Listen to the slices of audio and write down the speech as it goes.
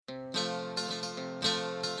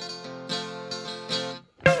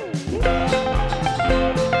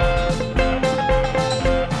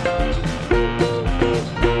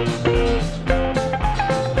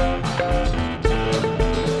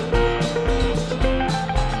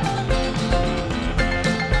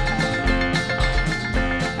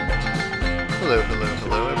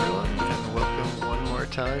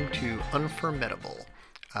Unformidable.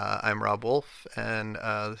 I'm Rob Wolf, and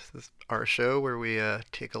this is our show where we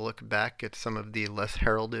take a look back at some of the less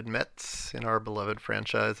heralded Mets in our beloved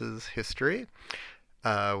franchise's history.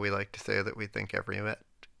 We like to say that we think every Met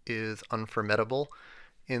is unformidable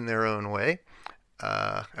in their own way.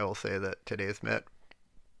 I will say that today's Met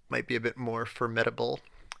might be a bit more forgettable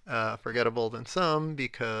than some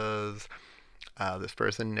because this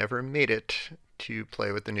person never made it to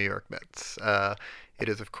play with the New York Mets. It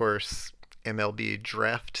is, of course, MLB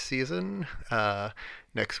draft season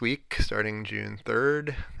next week, starting June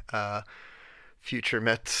 3rd. Future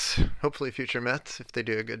Mets, hopefully future Mets, if they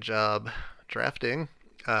do a good job drafting,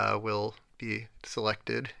 will be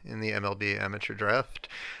selected in the MLB amateur draft.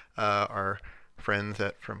 Our friends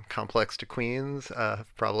at From Complex to Queens have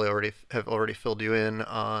already filled you in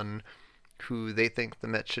on who they think the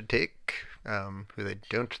Mets should take, who they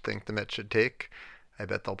don't think the Mets should take. I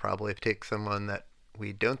bet they'll probably take someone that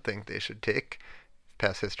we don't think they should take.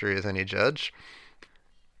 Past history is any judge.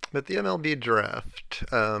 But the MLB draft,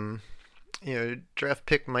 draft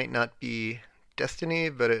pick might not be destiny,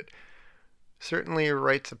 but it certainly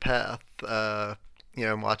writes a path. I'm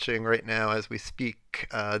watching right now as we speak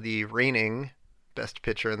the reigning best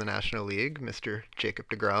pitcher in the National League, Mr. Jacob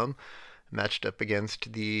deGrom, matched up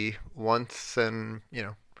against the once and,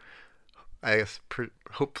 I guess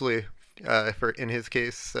hopefully, for in his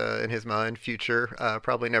case, in his mind, future,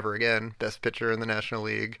 probably never again, best pitcher in the National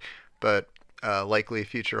League, but likely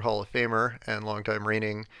future Hall of Famer and longtime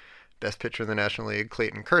reigning best pitcher in the National League,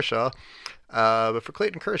 Clayton Kershaw. But for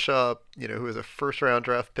Clayton Kershaw, who was a first-round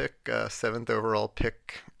draft pick, seventh overall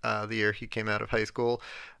pick the year he came out of high school,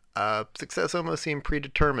 success almost seemed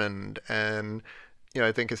predetermined, and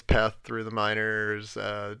I think his path through the minors,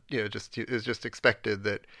 it was just expected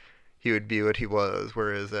that he would be what he was.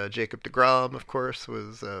 Whereas Jacob deGrom, of course,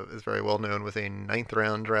 is very well known, was a ninth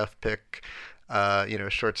round draft pick,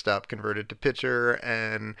 shortstop converted to pitcher,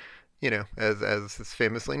 and as is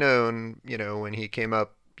famously known, when he came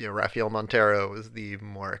up, Rafael Montero was the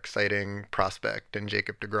more exciting prospect, and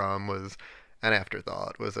Jacob deGrom was an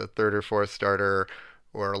afterthought, was a third or fourth starter,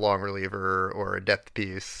 or a long reliever, or a depth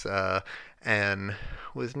piece, and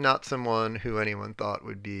was not someone who anyone thought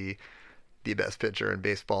would be the best pitcher in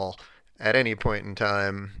baseball at any point in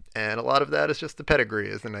time. And a lot of that is just the pedigree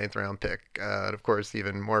as the ninth round pick. And of course,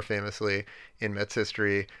 even more famously in Mets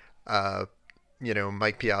history,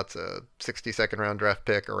 Mike Piazza, 62nd round draft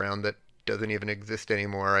pick, a round that doesn't even exist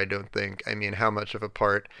anymore, I don't think. I mean, how much of a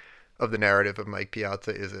part of the narrative of Mike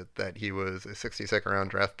Piazza is it that he was a 62nd round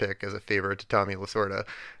draft pick as a favor to Tommy Lasorda?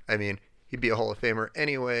 I mean, he'd be a Hall of Famer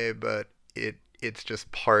anyway, but it's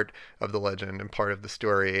just part of the legend and part of the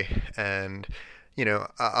story. And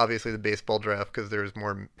obviously the baseball draft, because there's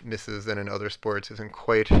more misses than in other sports, isn't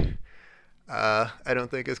quite I don't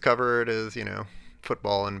think as covered as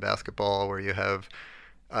football and basketball, where you have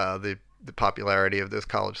the popularity of those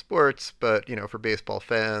college sports. But for baseball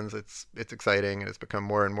fans, it's exciting, and it's become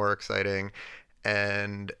more and more exciting.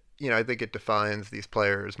 And I think it defines these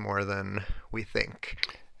players more than we think.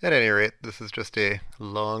 At any rate, this is just a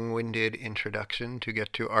long-winded introduction to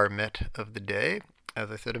get to our Met of the day. As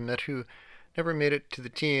I said, a Met who never made it to the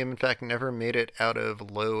team. In fact, never made it out of the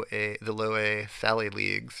low A Sally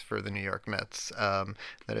leagues for the New York Mets. That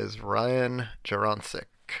is Ryan Jaroncic,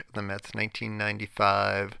 the Mets'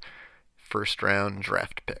 1995 first-round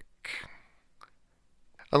draft pick.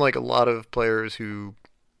 Unlike a lot of players who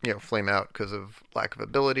flame out because of lack of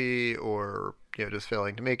ability or just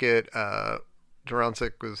failing to make it,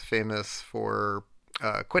 Jaroncic was famous for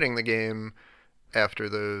quitting the game after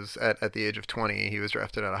those at the age of 20. He was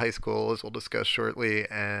drafted out of high school, as we'll discuss shortly,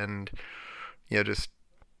 and just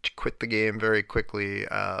quit the game very quickly.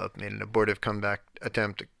 Made an abortive comeback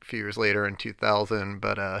attempt a few years later in 2000,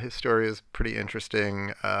 but his story is pretty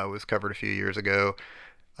interesting. Was covered a few years ago,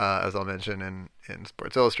 as I'll mention in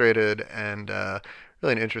Sports Illustrated, and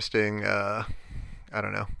really an interesting, I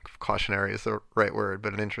don't know, cautionary is the right word,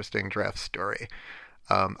 but an interesting draft story.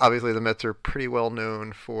 Obviously, the Mets are pretty well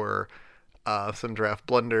known for some draft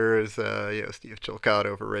blunders. Steve Chilcott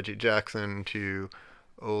over Reggie Jackson to,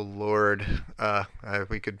 oh Lord,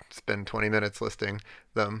 we could spend 20 minutes listing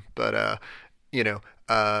them. But,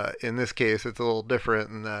 in this case, it's a little different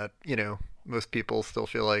in that, most people still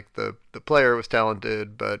feel like the player was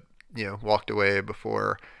talented, but, walked away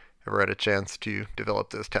before ever had a chance to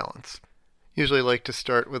develop those talents. Usually like to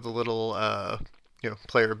start with a little,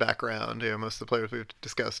 player background. Most of the players we've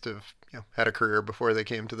discussed have, had a career before they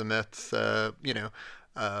came to the Mets. So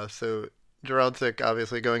Jaroncic,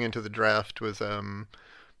 obviously going into the draft was,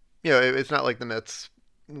 it's not like the Mets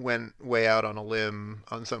went way out on a limb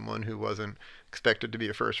on someone who wasn't expected to be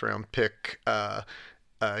a first round pick.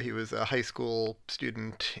 He was a high school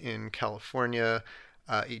student in California,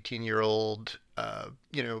 18-year-old.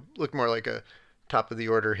 Looked more like a top of the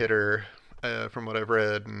order hitter from what I've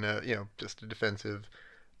read, and just a defensive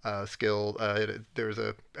skill. There was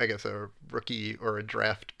I guess, a rookie or a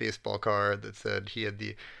draft baseball card that said he had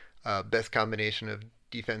the best combination of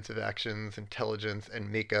defensive actions, intelligence,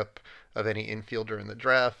 and makeup of any infielder in the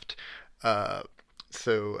draft.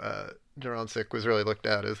 So Duroncic was really looked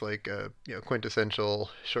at as like a quintessential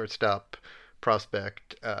shortstop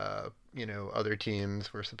prospect. Other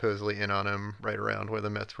teams were supposedly in on him right around where the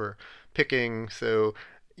Mets were picking. So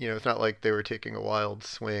it's not like they were taking a wild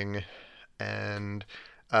swing. And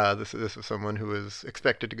this was someone who was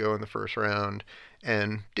expected to go in the first round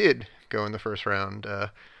and did go in the first round.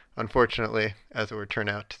 Unfortunately, as it would turn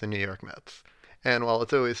out, to the New York Mets. And while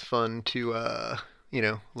it's always fun to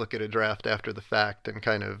look at a draft after the fact and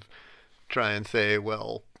kind of try and say,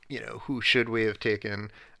 well, who should we have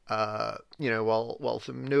taken? While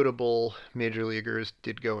some notable major leaguers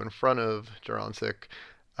did go in front of Duroncic,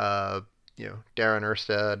 Darren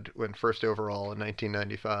Erstad went first overall in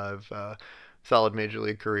 1995. Solid major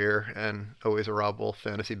league career and always a Rob Wolf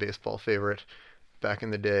fantasy baseball favorite back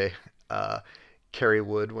in the day. Kerry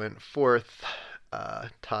Wood went fourth.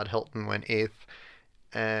 Todd Helton went eighth.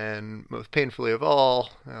 And most painfully of all,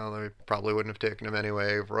 well, they probably wouldn't have taken him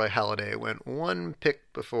anyway, Roy Halladay went one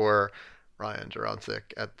pick before Ryan Duroncic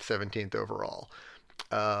at 17th overall.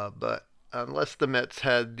 But unless the Mets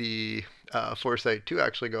had the foresight to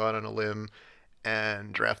actually go out on a limb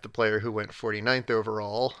and draft the player who went 49th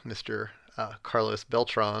overall, Mr. Carlos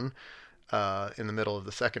Beltran, in the middle of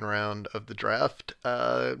the second round of the draft,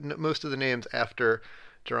 most of the names after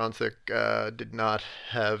Duroncic did not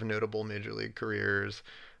have notable major league careers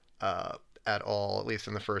at all, at least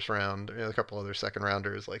in the first round. A couple other second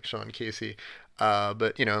rounders like Sean Casey.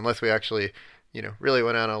 But unless we actually, really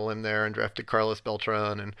went out on a limb there and drafted Carlos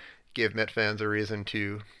Beltran and gave Met fans a reason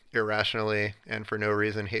to irrationally and for no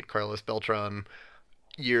reason hate Carlos Beltran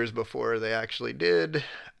years before they actually did,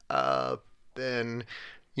 then,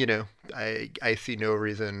 I see no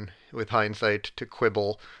reason with hindsight to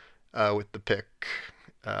quibble with the pick.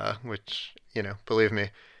 Which, believe me,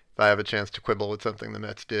 if I have a chance to quibble with something the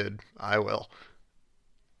Mets did, I will.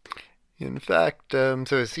 In fact, so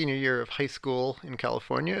his senior year of high school in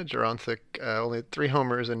California, Duroncic only had 3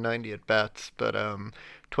 homers and 90 at-bats, but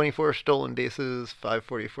 24 stolen bases,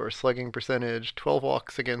 544 slugging percentage, 12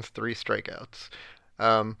 walks against 3 strikeouts.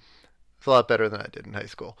 It's a lot better than I did in high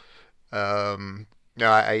school. No,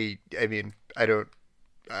 I mean, I don't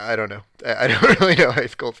know. I don't really know high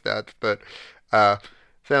school stats, but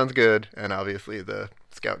sounds good, and obviously the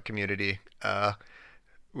scout community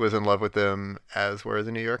was in love with him, as were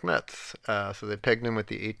the New York Mets. So they pegged him with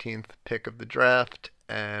the 18th pick of the draft,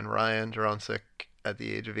 and Ryan Duroncic, at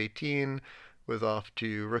the age of 18, was off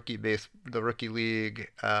to the rookie league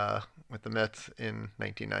with the Mets in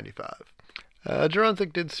 1995.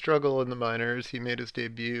 Duroncic did struggle in the minors. He made his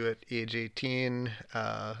debut at age 18,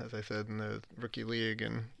 as I said, in the rookie league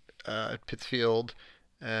and at Pittsfield,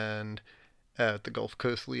 and at the Gulf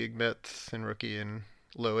Coast League Mets and rookie in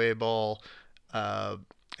low A ball. And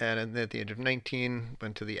at the age of 19,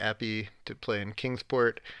 went to the Appy to play in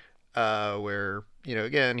Kingsport, where,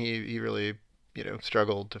 again, he really,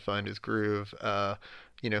 struggled to find his groove.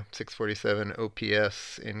 647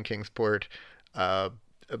 OPS in Kingsport.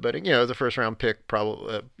 But, as a first round pick,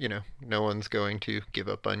 probably, no one's going to give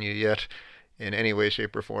up on you yet in any way,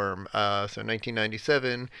 shape, or form. So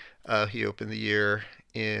 1997, he opened the year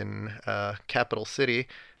in Capital City.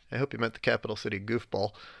 I hope you meant the Capital City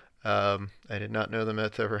Goofball. I did not know the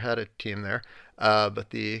Mets ever had a team there.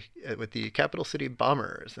 But with the Capital City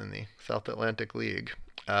Bombers in the South Atlantic League.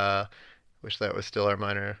 Wish that was still our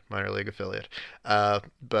minor league affiliate.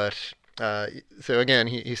 So again,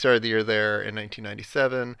 he started the year there in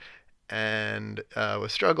 1997 and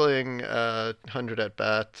was struggling. 100 at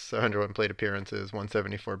bats, 101 plate appearances,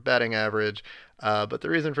 174 batting average. But the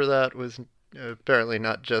reason for that was apparently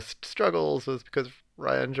not just struggles, was because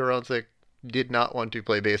Ryan Duroncic did not want to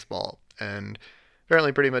play baseball, and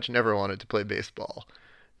apparently pretty much never wanted to play baseball.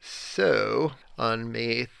 So, on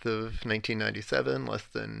May 8th of 1997, less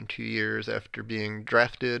than 2 years after being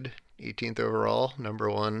drafted, 18th overall, number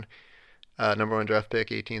one draft pick,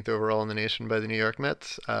 18th overall in the nation by the New York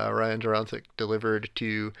Mets, Ryan Duroncic delivered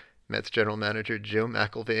to Mets general manager Joe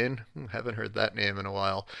McIlvaine, haven't heard that name in a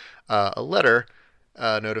while, a letter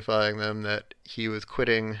notifying them that he was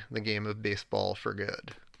quitting the game of baseball for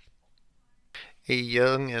good. A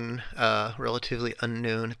young and relatively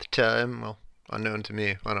unknown at the time, well, unknown to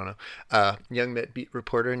me. I don't know. Young Met beat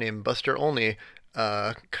reporter named Buster Olney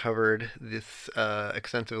covered this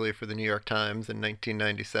extensively for the New York Times in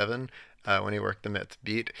 1997 when he worked the Mets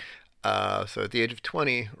beat. So at the age of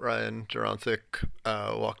 20, Ryan Jurancic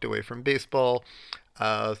walked away from baseball.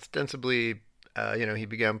 Ostensibly, he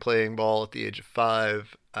began playing ball at the age of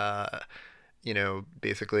 5.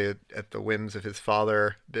 Basically at the whims of his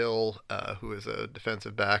father, Bill, who was a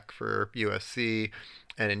defensive back for USC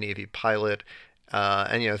and a Navy pilot.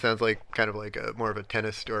 It sounds like kind of like more of a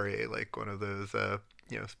tennis story, like one of those,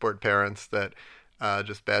 sport parents that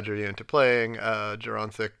just badger you into playing.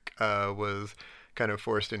 Jurancic was kind of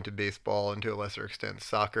forced into baseball and to a lesser extent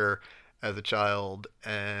soccer as a child,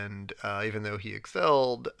 and even though he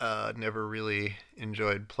excelled, never really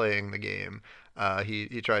enjoyed playing the game.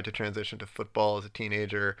 He tried to transition to football as a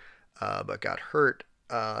teenager, but got hurt,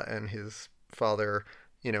 and his father,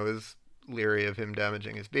 was leery of him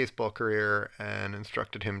damaging his baseball career and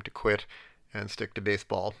instructed him to quit and stick to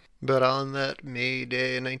baseball. But on that May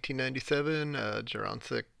Day in 1997,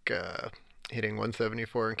 Jurancic, hitting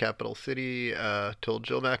 174 in Capital City, told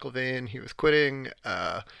Jill McIlvaine he was quitting,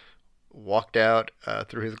 walked out,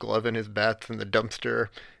 threw his glove and his bats in the dumpster,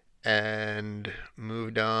 and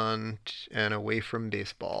moved on and away from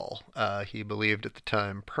baseball. He believed at the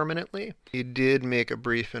time permanently. He did make a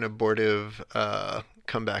brief and abortive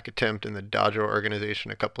comeback attempt in the Dodger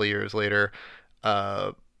organization a couple of years later,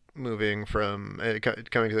 moving from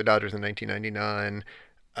coming to the Dodgers in 1999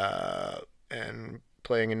 and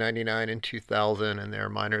playing in 99 and 2000 in their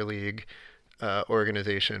minor league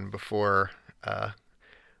organization before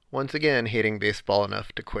once again hating baseball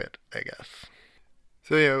enough to quit, I guess.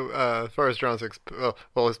 So, as far as Jurancic's,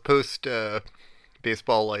 his post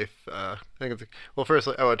baseball life, I think first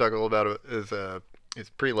I want to talk a little about his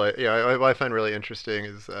pre-life. What I find really interesting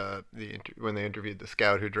is when they interviewed the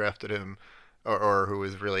scout who drafted him, or who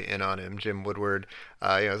was really in on him, Jim Woodward.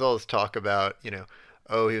 There's all this talk about, he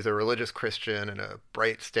was a religious Christian and a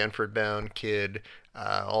bright Stanford-bound kid,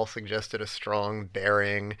 all suggested a strong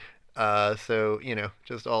bearing.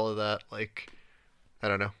 Just all of that, I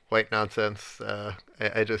don't know, white nonsense.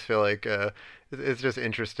 I just feel like it's just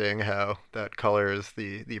interesting how that colors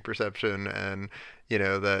the perception, and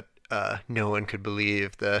that no one could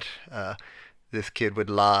believe that this kid would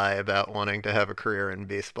lie about wanting to have a career in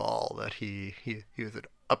baseball. That he was an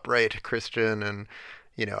upright Christian, and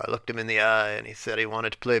I looked him in the eye, and he said he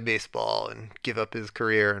wanted to play baseball and give up his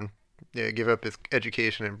career and give up his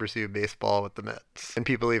education and pursue baseball with the Mets. And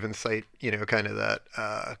people even cite kind of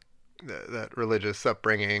that religious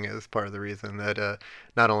upbringing as part of the reason that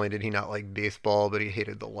not only did he not like baseball, but he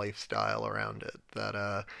hated the lifestyle around it.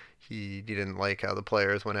 That he didn't like how the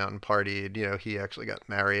players went out and partied. He actually got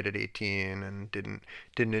married at 18 and didn't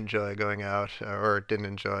enjoy going out, or didn't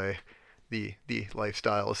enjoy the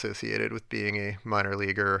lifestyle associated with being a minor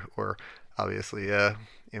leaguer, or obviously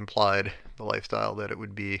implied the lifestyle that it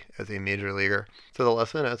would be as a major leaguer. So the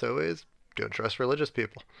lesson, as always, don't trust religious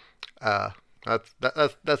people. That's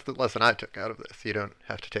the lesson I took out of this. You don't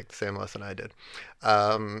have to take the same lesson I did.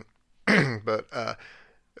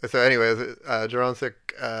 So anyways, Jurancic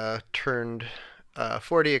turned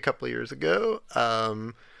 40 a couple of years ago.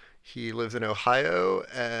 He lives in Ohio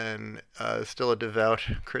and is still a devout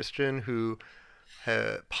Christian who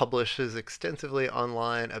publishes extensively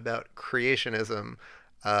online about creationism.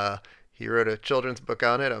 He wrote a children's book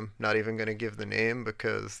on it. I'm not even going to give the name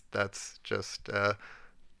because that's just...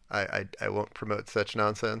 I won't promote such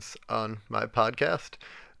nonsense on my podcast.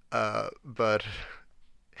 But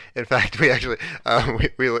in fact, we actually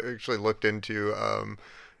looked into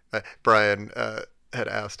Brian had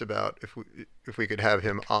asked about if we could have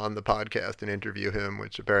him on the podcast and interview him,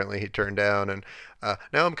 which apparently he turned down. And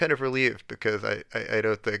now I'm kind of relieved because I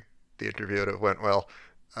don't think the interview would have went well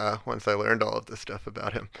once I learned all of this stuff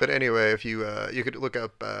about him. But anyway, if you could look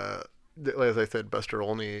up. As I said, Buster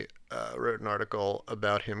Olney wrote an article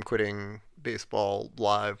about him quitting baseball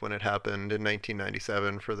live when it happened in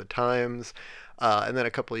 1997 for the Times. And then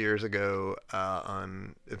a couple of years ago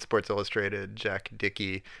in Sports Illustrated, Jack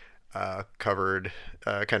Dickey covered,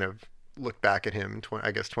 kind of looked back at him,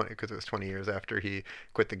 20 because it was 20 years after he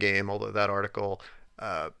quit the game, although that article,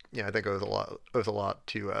 I think it was a lot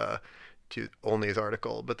to Olney's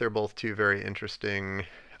article, but they're both two very interesting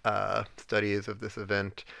studies of this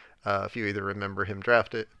event. If you either remember him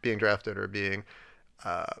being drafted or being,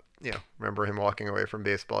 remember him walking away from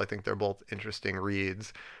baseball, I think they're both interesting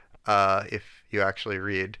reads. If you actually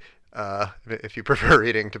read, if you prefer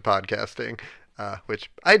reading to podcasting,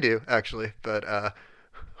 which I do actually, but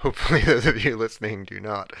hopefully those of you listening do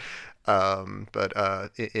not. But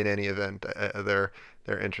in any event, they're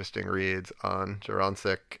interesting reads on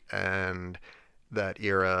Jurancic and that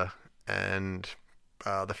era and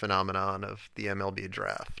the phenomenon of the MLB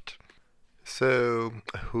draft. So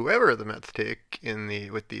whoever the Mets take in the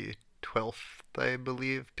with the 12th, I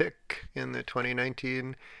believe, pick in the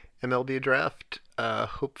 2019 MLB draft,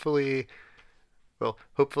 hopefully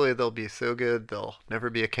they'll be so good they'll never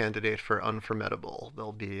be a candidate for unformidable.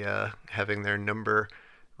 They'll be having their number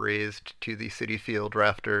raised to the Citi Field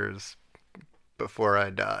rafters before I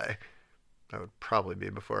die. That would probably be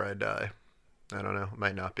before I die. I don't know. It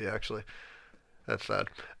might not be actually. That's sad.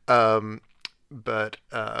 But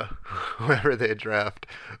whoever they draft,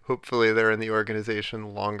 hopefully they're in the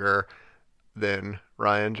organization longer than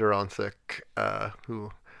Ryan Jurancic,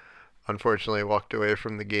 who unfortunately walked away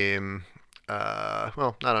from the game.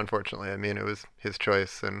 Well, not unfortunately. I mean, it was his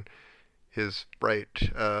choice and his right,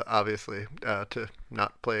 obviously, to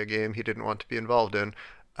not play a game he didn't want to be involved in.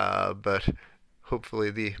 But hopefully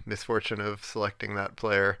the misfortune of selecting that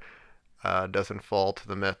player doesn't fall to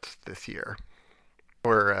the Mets this year.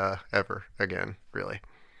 Or ever again, really.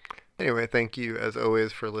 Anyway, thank you as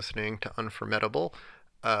always for listening to Unformidable.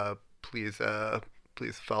 Please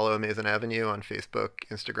follow Amazing Avenue on Facebook,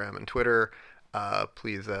 Instagram, and Twitter.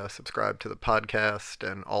 Please subscribe to the podcast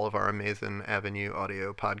and all of our Amazing Avenue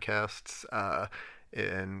audio podcasts.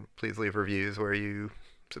 And please leave reviews where you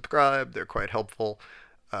subscribe. They're quite helpful.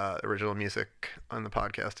 Original music on the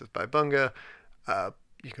podcast is by Bunga.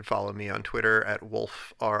 You can follow me on Twitter at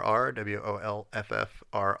WolffRR,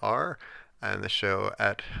 WOLFFRR, and the show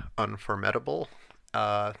at Unformidable.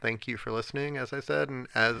 Thank you for listening, as I said, and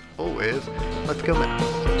as always, let's go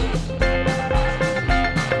Mets.